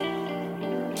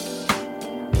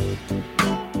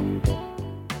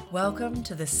Welcome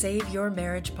to the Save Your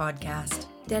Marriage podcast,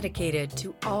 dedicated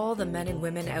to all the men and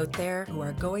women out there who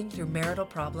are going through marital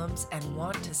problems and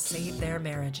want to save their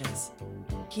marriages.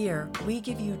 Here, we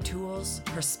give you tools,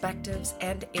 perspectives,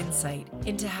 and insight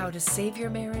into how to save your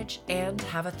marriage and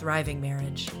have a thriving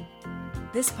marriage.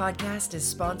 This podcast is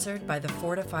sponsored by The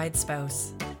Fortified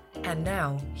Spouse. And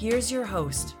now, here's your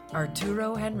host,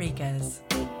 Arturo Henriquez.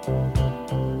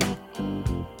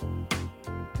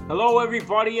 Hello,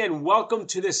 everybody, and welcome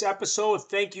to this episode.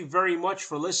 Thank you very much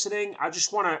for listening. I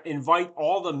just want to invite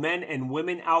all the men and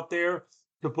women out there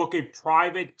to book a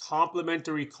private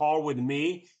complimentary call with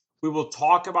me. We will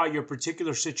talk about your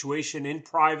particular situation in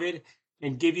private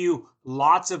and give you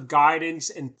lots of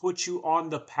guidance and put you on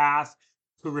the path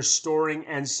to restoring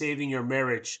and saving your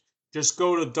marriage. Just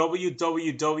go to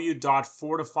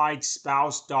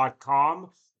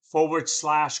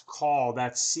www.fortifiedspouse.com/call.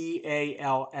 That's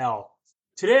CALL.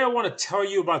 Today, I want to tell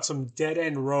you about some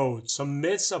dead-end roads, some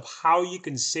myths of how you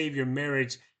can save your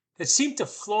marriage that seem to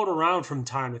float around from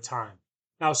time to time.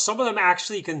 Now, some of them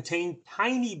actually contain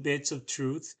tiny bits of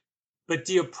truth, but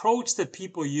the approach that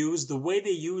people use, the way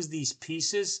they use these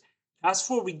pieces, that's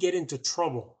where we get into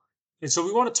trouble. And so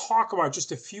we want to talk about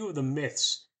just a few of the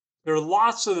myths. There are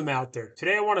lots of them out there.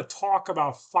 Today, I want to talk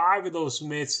about 5 of those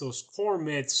myths, those core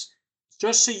myths,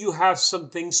 just so you have some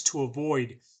things to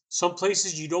avoid. Some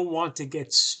places you don't want to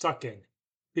get stuck in,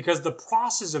 because the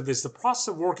process of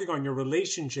working on your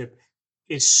relationship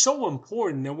is so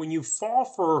important that when you fall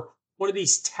for one of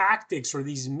these tactics or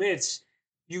these myths,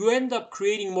 you end up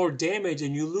creating more damage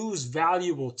and you lose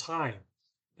valuable time.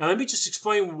 Now, let me just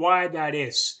explain why that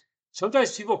is.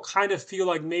 Sometimes people kind of feel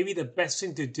like maybe the best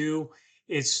thing to do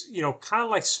is, kind of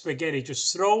like spaghetti,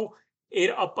 just throw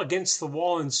it up against the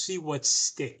wall and see what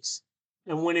sticks.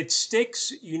 And when it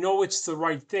sticks, you know it's the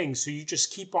right thing, so you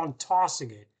just keep on tossing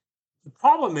it. The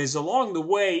problem is, along the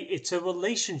way, it's a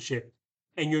relationship,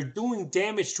 and you're doing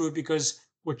damage to it because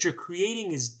what you're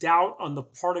creating is doubt on the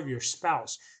part of your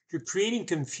spouse. You're creating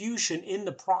confusion in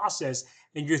the process,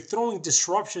 and you're throwing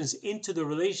disruptions into the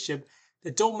relationship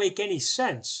that don't make any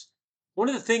sense. One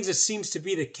of the things that seems to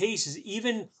be the case is,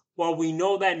 even while we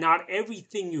know that not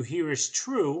everything you hear is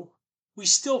true, we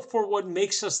still for what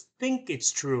makes us think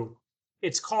it's true.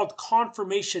 It's called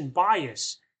confirmation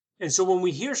bias. And so when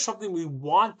we hear something we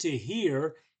want to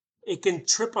hear, it can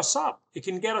trip us up. It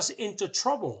can get us into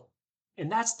trouble.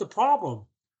 And that's the problem.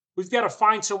 We've got to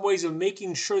find some ways of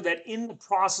making sure that in the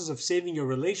process of saving your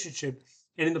relationship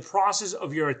and in the process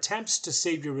of your attempts to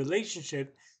save your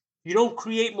relationship, you don't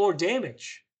create more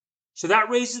damage. So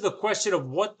that raises the question of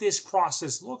what this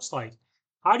process looks like.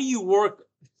 How do you work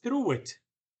through it?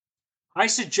 I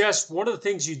suggest one of the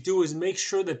things you do is make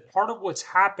sure that part of what's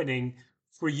happening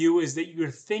for you is that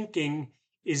your thinking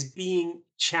is being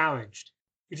challenged.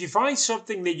 If you find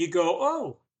something that you go,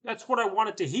 oh, that's what I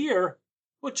wanted to hear,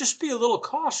 well, just be a little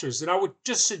cautious. And I would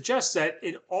just suggest that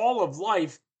in all of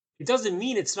life, it doesn't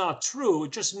mean it's not true.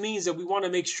 It just means that we want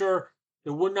to make sure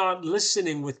that we're not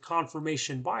listening with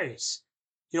confirmation bias.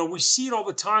 We see it all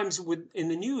the times in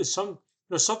the news.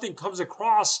 Something comes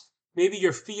across maybe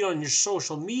your feed on your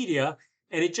social media,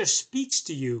 and it just speaks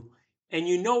to you, and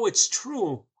you know it's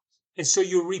true, and so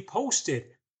you repost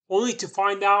it, only to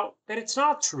find out that it's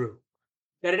not true,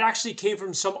 that it actually came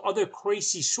from some other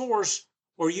crazy source,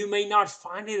 or you may not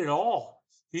find it at all.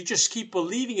 You just keep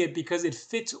believing it because it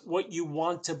fits what you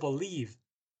want to believe.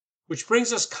 Which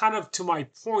brings us kind of to my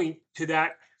point, to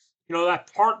that,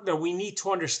 that part that we need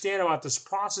to understand about this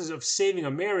process of saving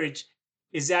a marriage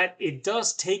is that it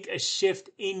does take a shift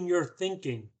in your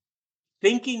thinking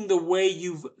the way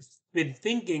you've been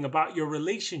thinking about your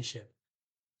relationship.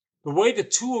 The way the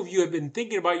two of you have been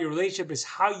thinking about your relationship is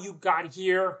how you got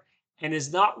here and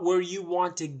is not where you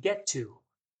want to get to.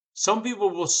 Some people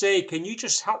will say, can you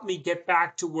just help me get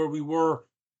back to where we were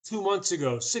 2 months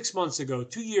ago, 6 months ago,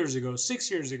 2 years ago,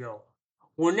 6 years ago?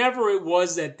 Whenever it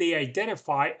was that they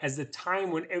identify as the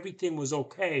time when everything was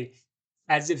okay,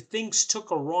 as if things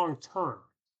took a wrong turn.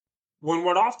 When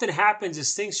what often happens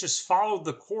is things just follow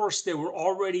the course they were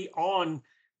already on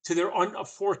to their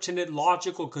unfortunate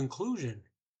logical conclusion.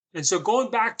 And so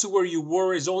going back to where you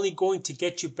were is only going to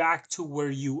get you back to where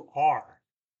you are.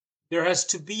 There has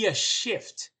to be a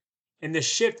shift, and the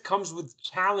shift comes with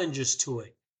challenges to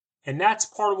it. And that's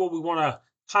part of what we want to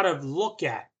kind of look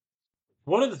at.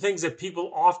 One of the things that people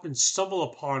often stumble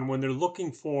upon when they're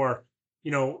looking for,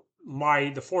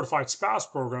 the Fortified Spouse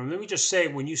program, let me just say,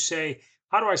 when you say,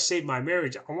 how do I save my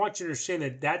marriage? I want you to understand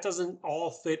that that doesn't all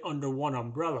fit under one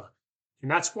umbrella. And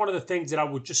that's one of the things that I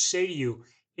would just say to you.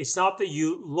 It's not that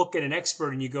you look at an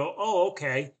expert and you go, oh,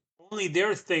 okay, only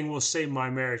their thing will save my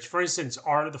marriage. For instance,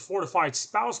 the Fortified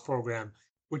Spouse program,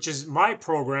 which is my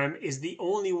program, is the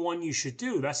only one you should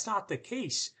do. That's not the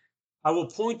case. I will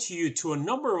point you to a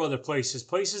number of other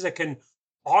places that can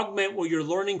augment what you're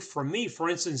learning from me. For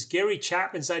instance, Gary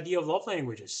Chapman's idea of love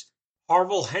languages.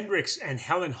 Harville Hendricks and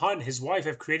Helen Hunt, his wife,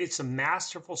 have created some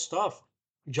masterful stuff.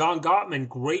 John Gottman,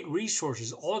 great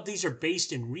resources. All of these are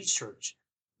based in research.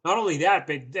 Not only that,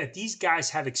 but that these guys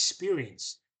have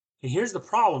experience. And here's the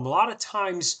problem. A lot of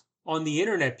times on the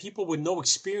internet, people with no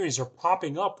experience are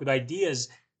popping up with ideas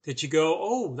that you go,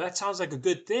 oh, that sounds like a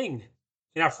good thing.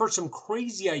 And I've heard some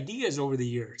crazy ideas over the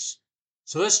years.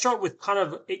 So let's start with kind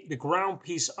of the ground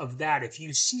piece of that. If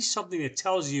you see something that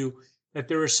tells you that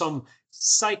there is some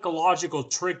psychological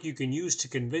trick you can use to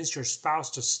convince your spouse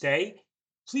to stay,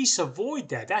 please avoid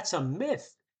that. That's a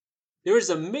myth. There is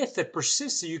a myth that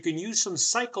persists that you can use some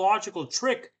psychological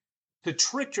trick to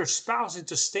trick your spouse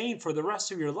into staying for the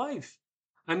rest of your life.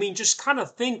 I mean, just kind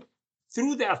of think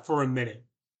through that for a minute.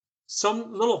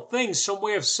 Some little thing, some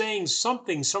way of saying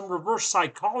something, some reverse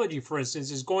psychology, for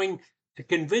instance, is going to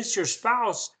convince your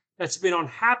spouse that's been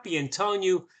unhappy and telling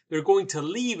you they're going to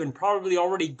leave and probably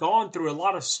already gone through a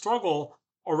lot of struggle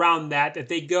around that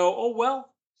they go, oh,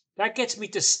 well, that gets me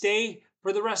to stay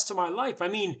for the rest of my life. I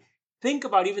mean, think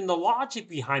about even the logic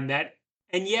behind that.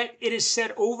 And yet it is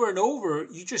said over and over,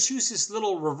 you just use this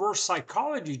little reverse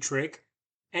psychology trick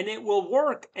and it will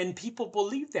work. And people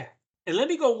believe that. And let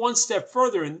me go one step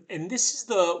further. And this is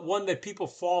the one that people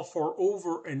fall for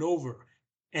over and over.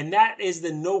 And that is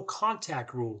the no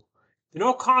contact rule. The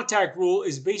no contact rule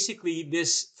is basically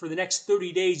this: for the next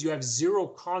 30 days, you have zero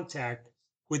contact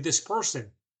with this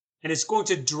person. And it's going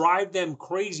to drive them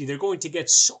crazy. They're going to get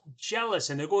so jealous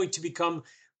and they're going to become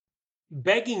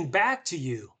begging back to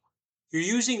you. You're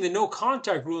using the no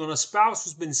contact rule on a spouse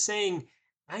who's been saying,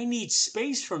 I need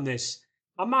space from this.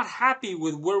 I'm not happy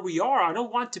with where we are. I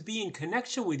don't want to be in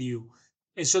connection with you.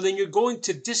 And so then you're going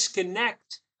to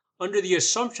disconnect under the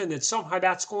assumption that somehow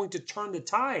that's going to turn the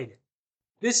tide.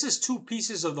 This is two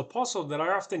pieces of the puzzle that I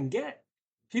often get.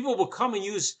 People will come and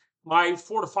use my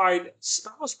Fortified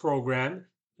Spouse program,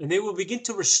 and they will begin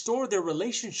to restore their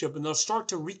relationship, and they'll start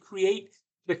to recreate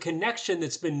the connection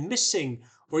that's been missing,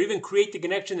 or even create the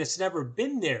connection that's never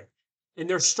been there. And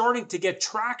they're starting to get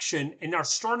traction and are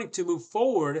starting to move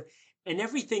forward, and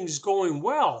everything's going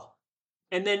well.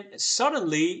 And then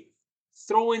suddenly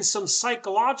throw in some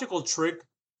psychological trick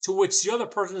to which the other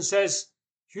person says,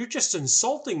 you're just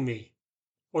insulting me.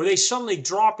 Or they suddenly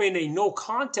drop in a no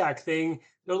contact thing.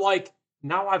 They're like,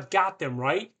 now I've got them,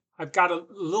 right? I've got a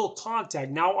little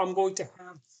contact. Now I'm going to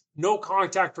have no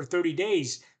contact for 30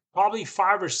 days. Probably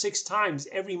 5 or 6 times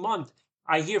every month,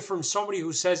 I hear from somebody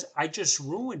who says, I just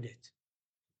ruined it.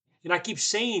 And I keep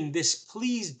saying this,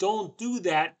 please don't do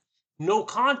that no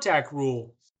contact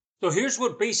rule. So here's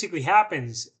what basically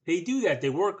happens. They do that.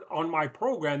 They work on my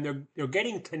program. They're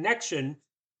getting connection.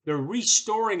 They're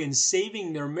restoring and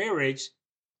saving their marriage.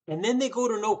 And then they go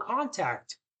to no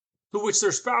contact, to which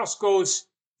their spouse goes,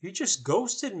 you just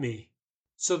ghosted me.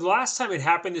 So the last time it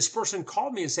happened, this person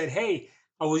called me and said, hey,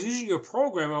 I was using your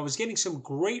program. I was getting some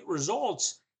great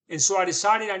results. And so I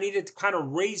decided I needed to kind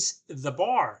of raise the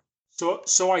bar.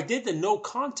 So I did the no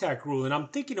contact rule. And I'm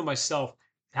thinking to myself,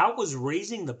 that was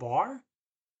raising the bar?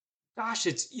 Gosh,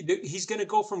 he's going to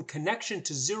go from connection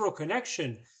to zero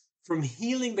connection, from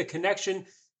healing the connection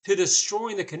to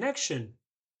destroying the connection.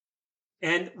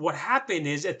 And what happened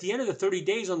is at the end of the 30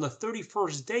 days, on the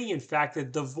 31st day, in fact, the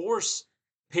divorce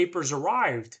papers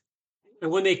arrived. And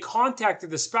when they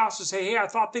contacted the spouse to say, hey, I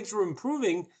thought things were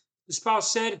improving, the spouse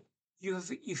said,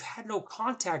 you've had no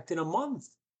contact in a month.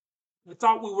 I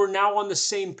thought we were now on the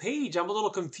same page. I'm a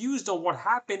little confused on what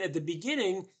happened at the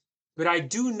beginning, but I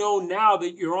do know now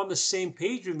that you're on the same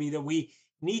page with me, that we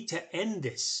need to end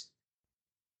this.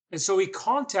 And so he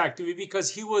contacted me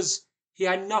because he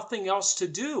had nothing else to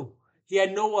do. He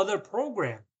had no other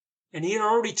program. And he had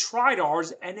already tried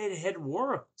ours and it had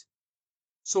worked.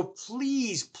 So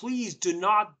please, please do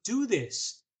not do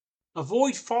this.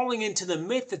 Avoid falling into the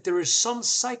myth that there is some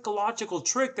psychological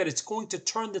trick that it's going to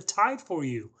turn the tide for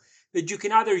you. That you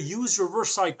can either use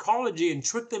reverse psychology and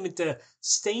trick them into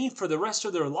staying for the rest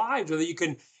of their lives, or that you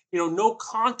can, no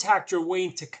contact your way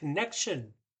into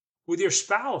connection with your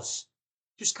spouse.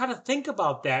 Just kind of think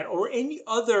about that, or any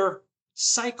other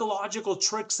psychological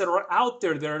tricks that are out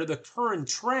there that are the current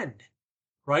trend,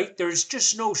 right? There's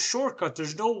just no shortcut.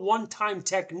 There's no one-time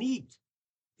technique.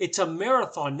 It's a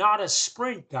marathon, not a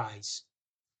sprint, guys.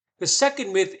 The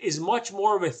second myth is much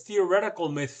more of a theoretical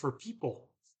myth for people.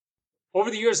 Over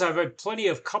the years, I've had plenty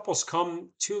of couples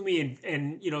come to me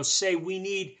and say we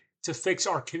need to fix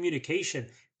our communication.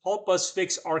 help us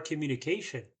fix our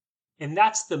communication. And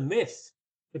that's the myth.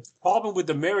 The problem with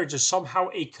the marriage is somehow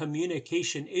a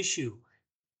communication issue.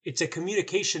 It's a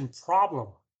communication problem.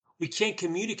 We can't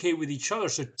communicate with each other.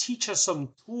 So teach us some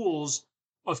tools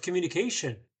of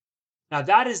communication. Now,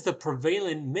 that is the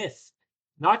prevalent myth,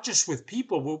 not just with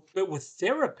people, but with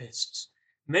therapists.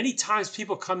 Many times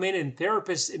people come in and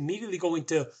therapists immediately go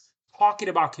into talking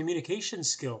about communication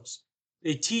skills.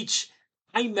 They teach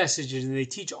iMessages and they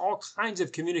teach all kinds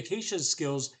of communication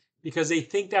skills because they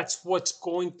think that's what's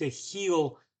going to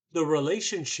heal the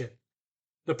relationship.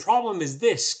 The problem is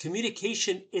this: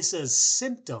 communication is a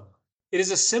symptom. It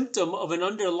is a symptom of an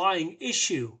underlying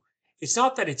issue. It's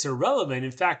not that it's irrelevant.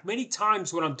 In fact, many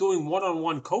times when I'm doing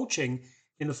one-on-one coaching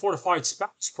in the Fortified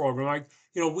Spouse program,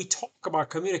 we talk about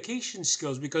communication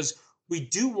skills because we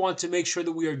do want to make sure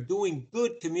that we are doing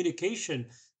good communication,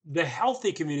 the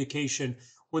healthy communication.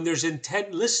 When there's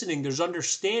intent listening, there's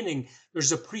understanding,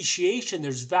 there's appreciation,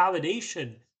 there's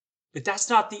validation. But that's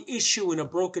not the issue in a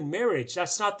broken marriage.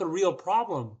 That's not the real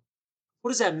problem.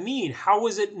 What does that mean? How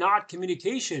is it not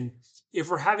communication? If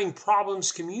we're having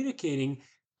problems communicating,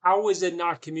 how is it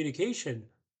not communication?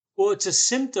 Well, it's a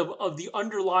symptom of the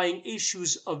underlying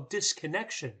issues of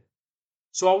disconnection.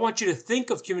 So I want you to think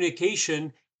of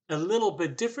communication a little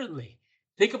bit differently.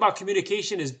 Think about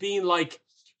communication as being like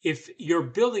if you're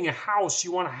building a house,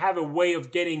 you want to have a way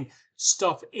of getting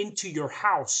stuff into your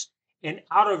house and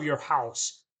out of your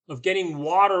house, of getting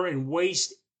water and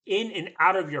waste in and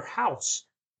out of your house.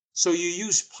 So you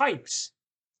use pipes,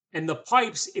 and the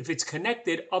pipes, if it's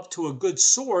connected up to a good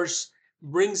source,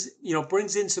 brings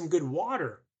in some good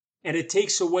water, and it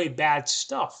takes away bad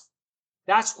stuff.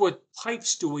 That's what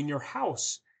pipes do in your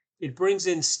house. It brings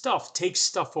in stuff, takes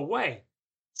stuff away.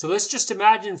 So let's just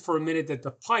imagine for a minute that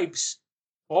the pipes,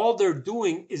 all they're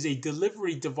doing is a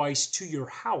delivery device to your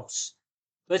house.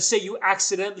 Let's say you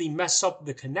accidentally mess up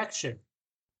the connection.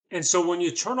 And so when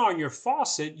you turn on your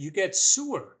faucet, you get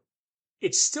sewer.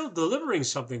 It's still delivering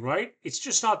something, right? It's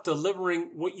just not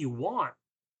delivering what you want.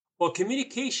 Well,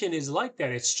 communication is like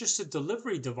that. It's just a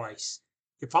delivery device.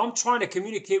 If I'm trying to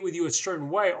communicate with you a certain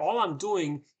way, all I'm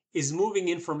doing is moving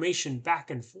information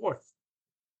back and forth.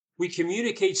 We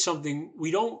communicate something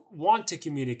we don't want to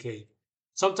communicate.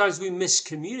 Sometimes we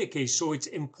miscommunicate. So it's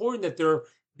important that there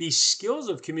be skills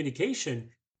of communication.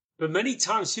 But many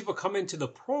times people come into the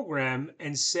program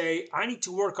and say, I need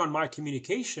to work on my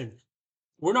communication.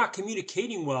 We're not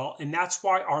communicating well, and that's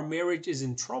why our marriage is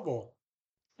in trouble.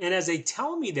 And as they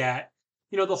tell me that,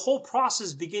 the whole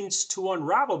process begins to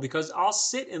unravel because I'll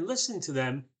sit and listen to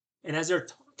them. And as they're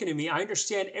talking to me, I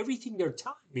understand everything they're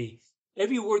telling me,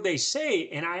 every word they say.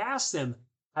 And I ask them,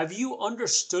 have you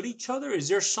understood each other? Is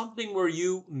there something where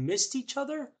you missed each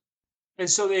other? And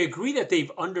so they agree that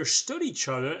they've understood each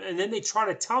other. And then they try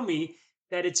to tell me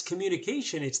that it's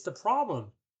communication. It's the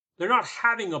problem. They're not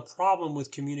having a problem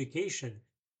with communication.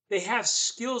 They have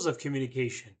skills of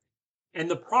communication. And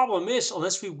the problem is,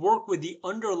 unless we work with the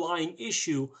underlying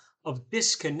issue of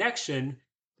disconnection,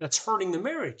 that's hurting the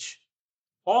marriage.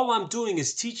 All I'm doing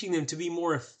is teaching them to be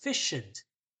more efficient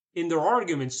in their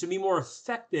arguments, to be more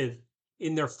effective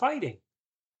in their fighting.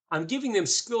 I'm giving them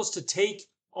skills to take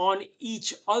on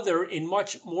each other in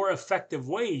much more effective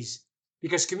ways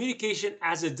because communication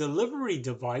as a delivery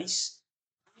device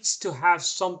needs to have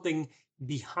something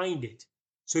behind it.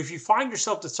 So if you find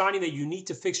yourself deciding that you need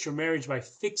to fix your marriage by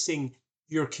fixing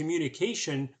your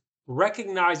communication,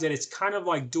 recognize that it's kind of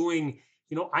like doing,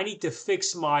 I need to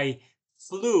fix my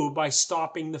flu by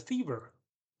stopping the fever.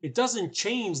 It doesn't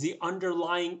change the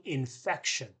underlying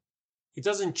infection. It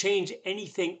doesn't change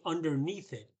anything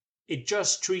underneath it. It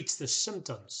just treats the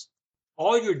symptoms.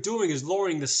 All you're doing is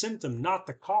lowering the symptom, not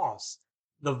the cause.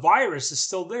 The virus is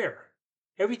still there.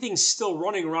 Everything's still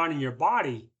running around in your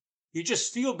body. You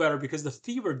just feel better because the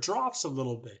fever drops a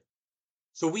little bit.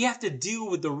 So we have to deal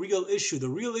with the real issue. The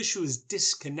real issue is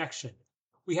disconnection.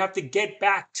 We have to get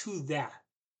back to that.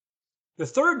 The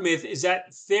third myth is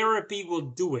that therapy will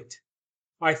do it.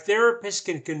 My therapist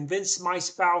can convince my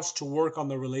spouse to work on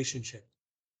the relationship.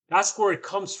 That's where it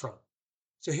comes from.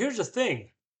 So here's the thing.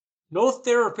 No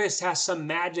therapist has some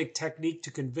magic technique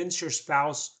to convince your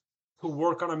spouse to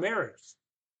work on a marriage.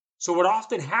 So what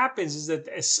often happens is that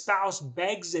a spouse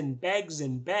begs and begs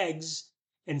and begs,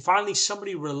 and finally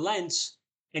somebody relents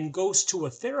and goes to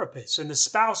a therapist. And the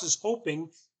spouse is hoping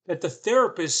that the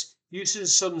therapist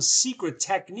uses some secret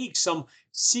technique, some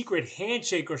secret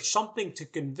handshake or something to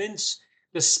convince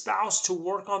the spouse to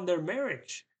work on their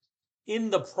marriage.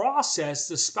 In the process,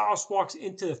 the spouse walks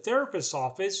into the therapist's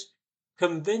office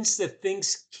convinced that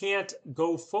things can't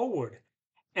go forward.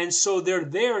 And so they're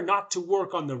there not to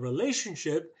work on the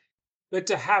relationship. but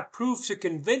to have proof to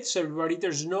convince everybody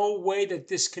there's no way that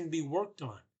this can be worked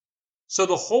on. So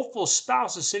the hopeful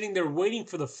spouse is sitting there waiting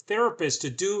for the therapist to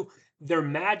do their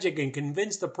magic and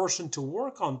convince the person to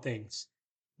work on things.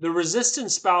 The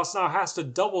resistant spouse now has to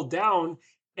double down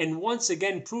and once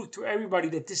again prove to everybody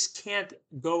that this can't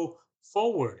go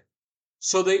forward.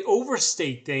 So they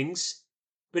overstate things,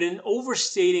 but in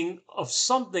overstating of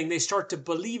something, they start to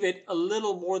believe it a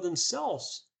little more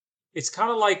themselves. It's kind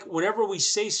of like whenever we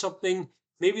say something,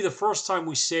 maybe the first time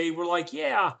we say, we're like,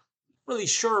 yeah, I'm really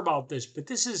sure about this, but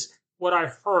this is what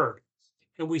I heard.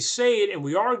 And we say it and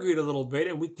we argue it a little bit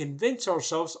and we convince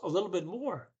ourselves a little bit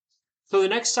more. So the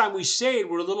next time we say it,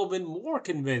 we're a little bit more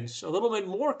convinced, a little bit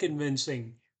more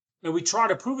convincing. And we try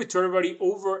to prove it to everybody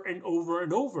over and over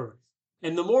and over.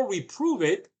 And the more we prove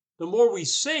it, the more we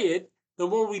say it, the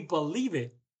more we believe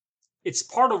it. It's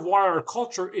part of why our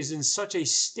culture is in such a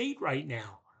state right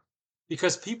now.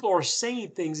 Because people are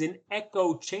saying things in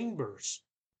echo chambers.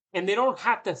 And they don't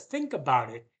have to think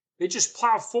about it. They just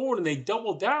plow forward and they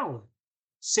double down.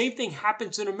 Same thing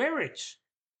happens in a marriage.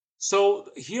 So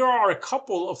here are a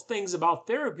couple of things about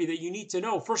therapy that you need to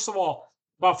know. First of all,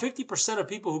 about 50% of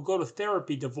people who go to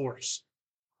therapy divorce,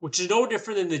 which is no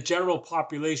different than the general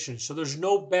population. So there's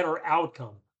no better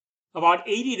outcome. About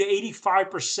 80 to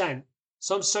 85%,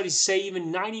 some studies say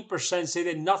even 90% say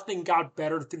that nothing got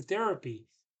better through therapy.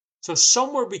 So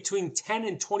somewhere between 10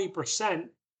 and 20%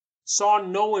 saw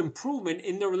no improvement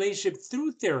in the relationship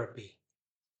through therapy.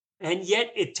 And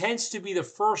yet it tends to be the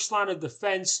first line of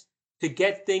defense to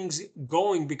get things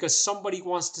going because somebody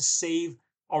wants to save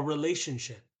a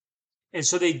relationship. And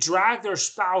so they drag their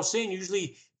spouse in,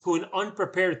 usually to an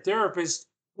unprepared therapist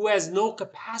who has no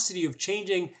capacity of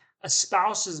changing a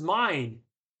spouse's mind,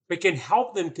 but can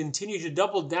help them continue to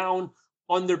double down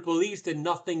on their belief that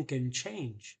nothing can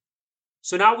change.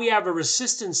 So now we have a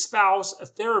resistant spouse, a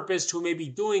therapist who may be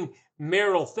doing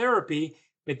marital therapy,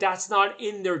 but that's not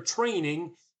in their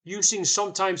training, using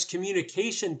sometimes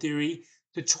communication theory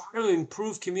to try to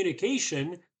improve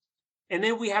communication. And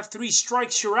then we have 3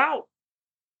 strikes, you're out.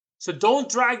 So don't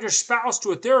drag your spouse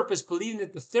to a therapist believing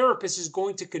that the therapist is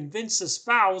going to convince the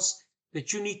spouse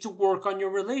that you need to work on your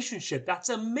relationship. That's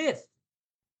a myth.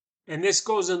 And this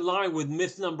goes in line with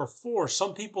myth number 4.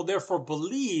 Some people therefore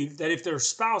believe that if their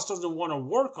spouse doesn't want to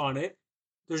work on it,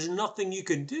 there's nothing you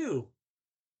can do.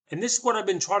 And this is what I've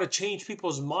been trying to change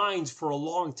people's minds for a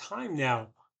long time now,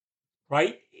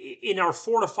 right? In our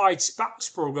Fortified Spouse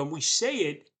program, we say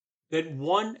it that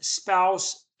one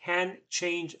spouse can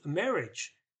change a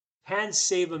marriage, can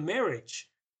save a marriage.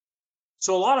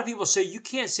 So a lot of people say you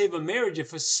can't save a marriage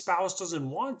if a spouse doesn't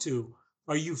want to.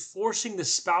 Are you forcing the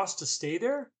spouse to stay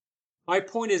there? My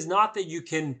point is not that you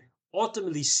can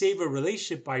ultimately save a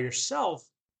relationship by yourself,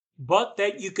 but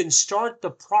that you can start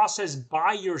the process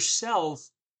by yourself,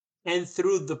 and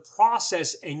through the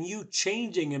process and you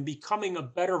changing and becoming a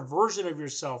better version of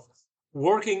yourself,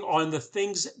 working on the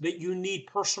things that you need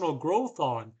personal growth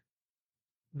on,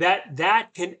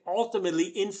 that can ultimately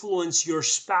influence your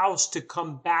spouse to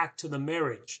come back to the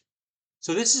marriage.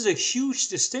 So this is a huge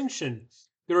distinction.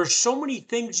 There are so many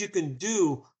things you can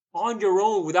do on your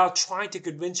own without trying to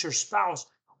convince your spouse,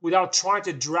 without trying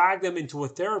to drag them into a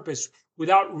therapist,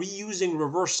 without reusing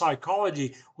reverse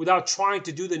psychology, without trying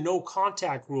to do the no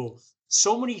contact rule.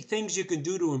 So many things you can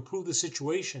do to improve the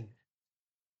situation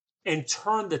and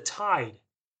turn the tide.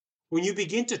 When you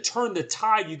begin to turn the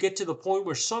tide, you get to the point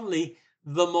where suddenly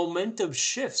the momentum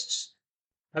shifts.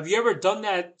 Have you ever done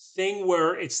that thing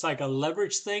where it's like a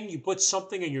leverage thing? You put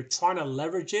something and you're trying to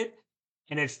leverage it,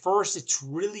 and at first it's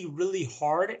really, really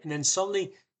hard, and then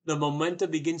suddenly the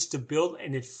momentum begins to build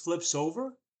and it flips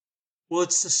over? Well,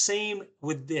 it's the same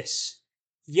with this.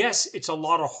 Yes, it's a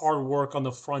lot of hard work on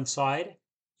the front side.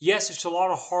 Yes, it's a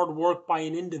lot of hard work by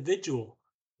an individual.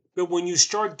 But when you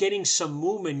start getting some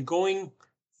movement going,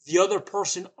 the other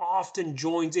person often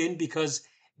joins in because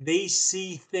they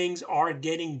see things are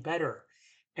getting better.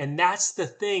 And that's the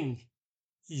thing.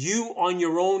 You on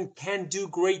your own can do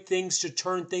great things to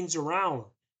turn things around.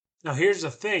 Now, here's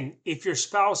the thing. If your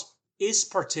spouse is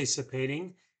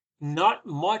participating, not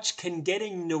much can get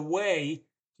in the way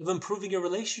of improving your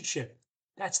relationship.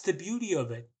 That's the beauty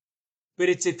of it. But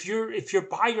it's if you're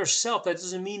by yourself, that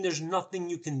doesn't mean there's nothing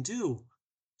you can do.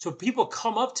 So people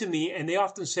come up to me and they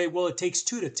often say, well, it takes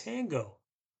 2 to tango.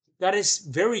 That is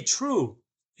very true.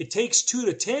 It takes 2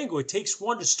 to tango. It takes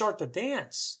 1 to start the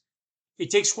dance. It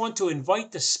takes 1 to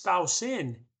invite the spouse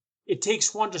in. It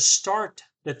takes 1 to start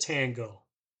the tango.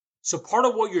 So part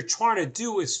of what you're trying to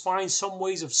do is find some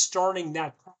ways of starting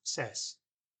that process.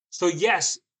 So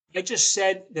yes, I just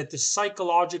said that the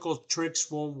psychological tricks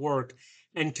won't work.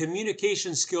 and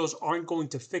communication skills aren't going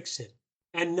to fix it.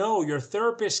 And no, your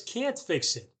therapist can't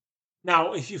fix it.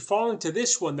 Now, if you fall into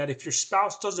this one, that if your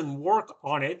spouse doesn't work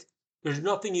on it, there's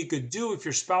nothing you could do if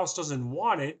your spouse doesn't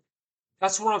want it.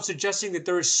 That's where I'm suggesting that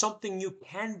there is something you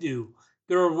can do.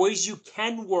 There are ways you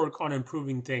can work on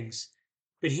improving things.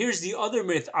 But here's the other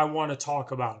myth I want to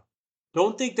talk about.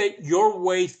 Don't think that your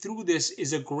way through this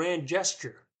is a grand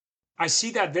gesture. I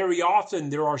see that very often.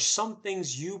 There are some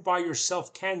things you by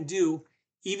yourself can do,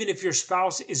 even if your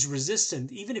spouse is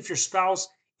resistant, even if your spouse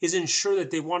isn't sure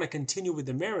that they want to continue with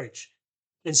the marriage.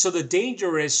 And so the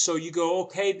danger is, so you go,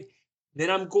 okay, then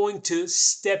I'm going to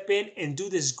step in and do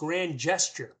this grand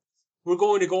gesture. We're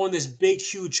going to go on this big,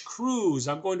 huge cruise.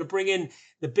 I'm going to bring in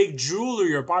the big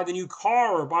jewelry or buy the new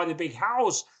car or buy the big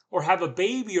house or have a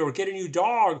baby or get a new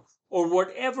dog or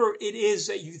whatever it is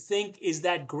that you think is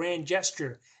that grand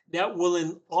gesture that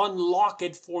will unlock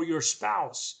it for your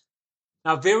spouse.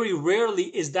 Now, very rarely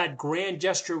is that grand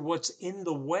gesture what's in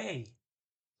the way.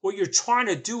 What you're trying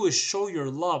to do is show your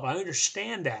love. I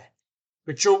understand that.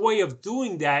 But your way of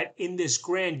doing that in this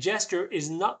grand gesture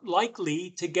is not likely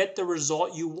to get the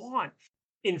result you want.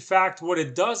 In fact, what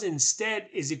it does instead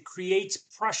is it creates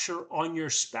pressure on your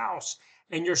spouse.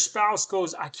 And your spouse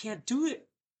goes, I can't do it.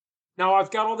 Now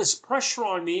I've got all this pressure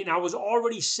on me, and I was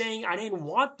already saying I didn't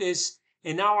want this,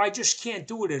 and now I just can't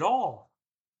do it at all.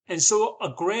 And so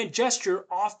a grand gesture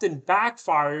often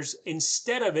backfires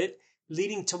instead of it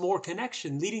leading to more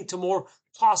connection, leading to more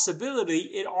possibility.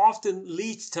 It often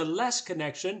leads to less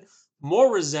connection,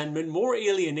 more resentment, more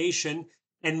alienation,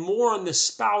 and more on the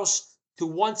spouse to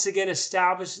once again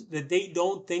establish that they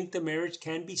don't think the marriage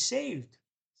can be saved.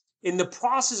 In the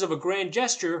process of a grand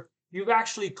gesture, you've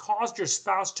actually caused your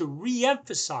spouse to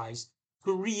re-emphasize,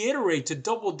 to reiterate, to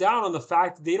double down on the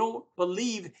fact that they don't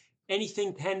believe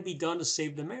anything can be done to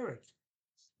save the marriage.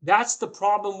 That's the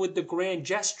problem with the grand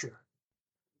gesture.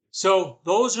 So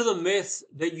those are the myths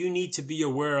that you need to be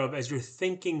aware of as you're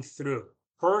thinking through.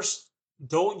 First,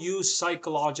 don't use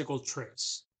psychological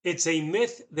tricks. It's a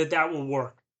myth that will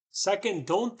work. Second,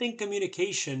 don't think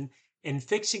communication and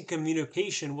fixing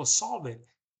communication will solve it.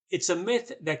 It's a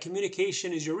myth that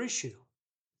communication is your issue.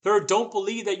 Third, don't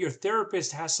believe that your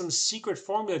therapist has some secret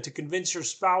formula to convince your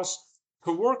spouse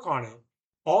to work on it.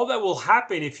 All that will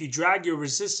happen if you drag your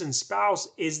resistant spouse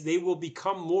is they will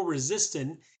become more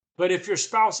resistant. But if your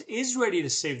spouse is ready to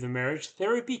save the marriage,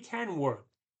 therapy can work.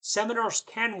 Seminars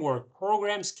can work.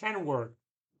 Programs can work.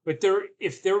 But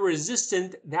if they're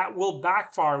resistant, that will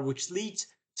backfire, which leads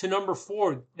to number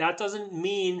 4. That doesn't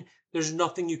mean there's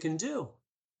nothing you can do.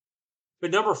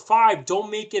 But number 5,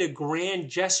 don't make it a grand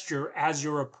gesture as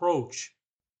your approach.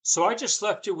 So I just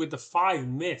left you with the 5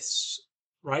 myths,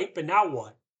 right? But now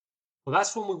what? Well,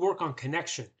 that's when we work on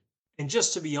connection. And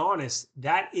just to be honest,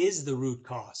 that is the root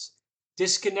cause.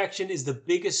 Disconnection is the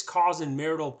biggest cause in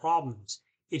marital problems.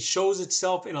 It shows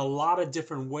itself in a lot of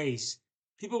different ways.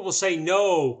 People will say,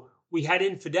 no, we had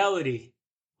infidelity.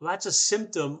 Well, that's a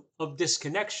symptom of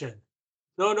disconnection.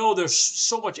 No, there's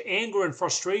so much anger and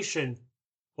frustration.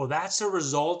 Well, that's a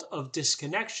result of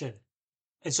disconnection.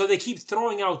 And so they keep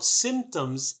throwing out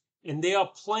symptoms and they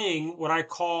are playing what I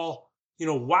call,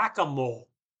 whack-a-mole.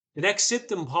 The next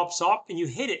symptom pops up and you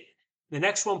hit it. The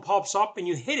next one pops up and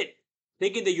you hit it,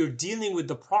 thinking that you're dealing with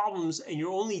the problems and you're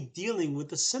only dealing with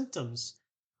the symptoms.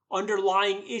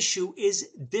 Underlying issue is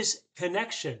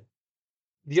disconnection.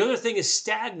 The other thing is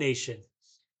stagnation.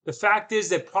 The fact is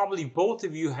that probably both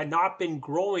of you had not been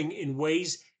growing in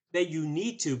ways that you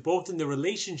need to, both in the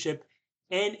relationship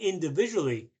and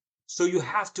individually. So you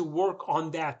have to work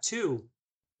on that too.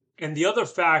 And the other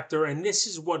factor, and this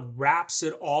is what wraps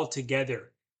it all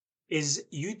together, is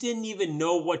you didn't even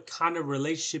know what kind of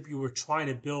relationship you were trying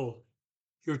to build.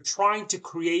 You're trying to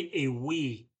create a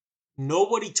we.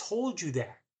 Nobody told you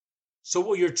that. So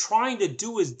what you're trying to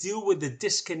do is deal with the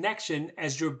disconnection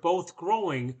as you're both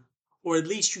growing, or at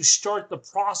least you start the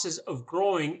process of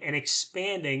growing and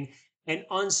expanding and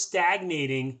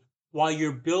unstagnating while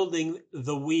you're building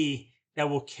the we that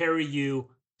will carry you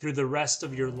through the rest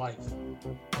of your life.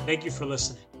 Thank you for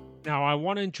listening. Now, I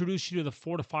want to introduce you to the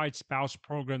Fortified Spouse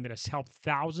program that has helped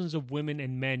thousands of women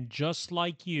and men just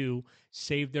like you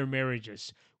save their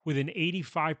marriages with an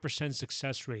 85%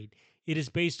 success rate. It is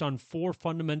based on 4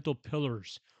 fundamental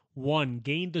pillars. 1,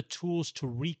 gain the tools to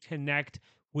reconnect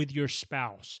with your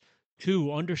spouse.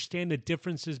 2, understand the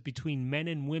differences between men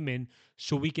and women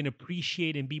so we can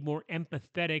appreciate and be more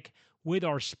empathetic with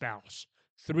our spouse.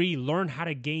 3, learn how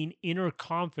to gain inner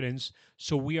confidence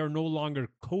so we are no longer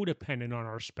codependent on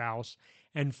our spouse.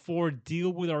 And 4,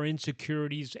 deal with our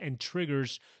insecurities and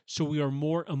triggers so we are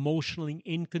more emotionally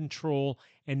in control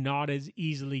and not as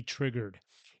easily triggered.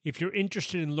 If you're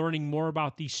interested in learning more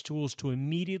about these tools to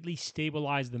immediately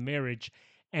stabilize the marriage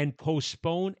and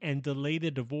postpone and delay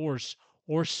the divorce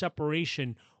or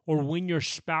separation or win your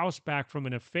spouse back from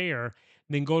an affair,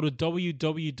 then go to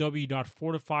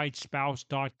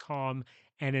www.fortifiedspouse.com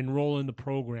and enroll in the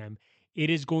program. It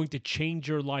is going to change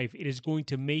your life. It is going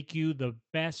to make you the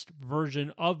best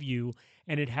version of you,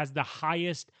 and it has the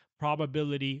highest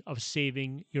probability of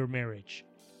saving your marriage.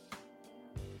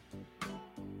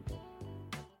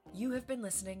 You have been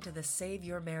listening to the Save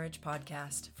Your Marriage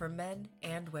podcast for men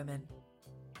and women.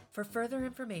 For further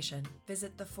information,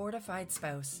 visit The Fortified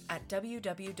Spouse at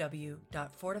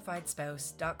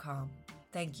www.fortifiedspouse.com.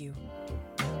 Thank you.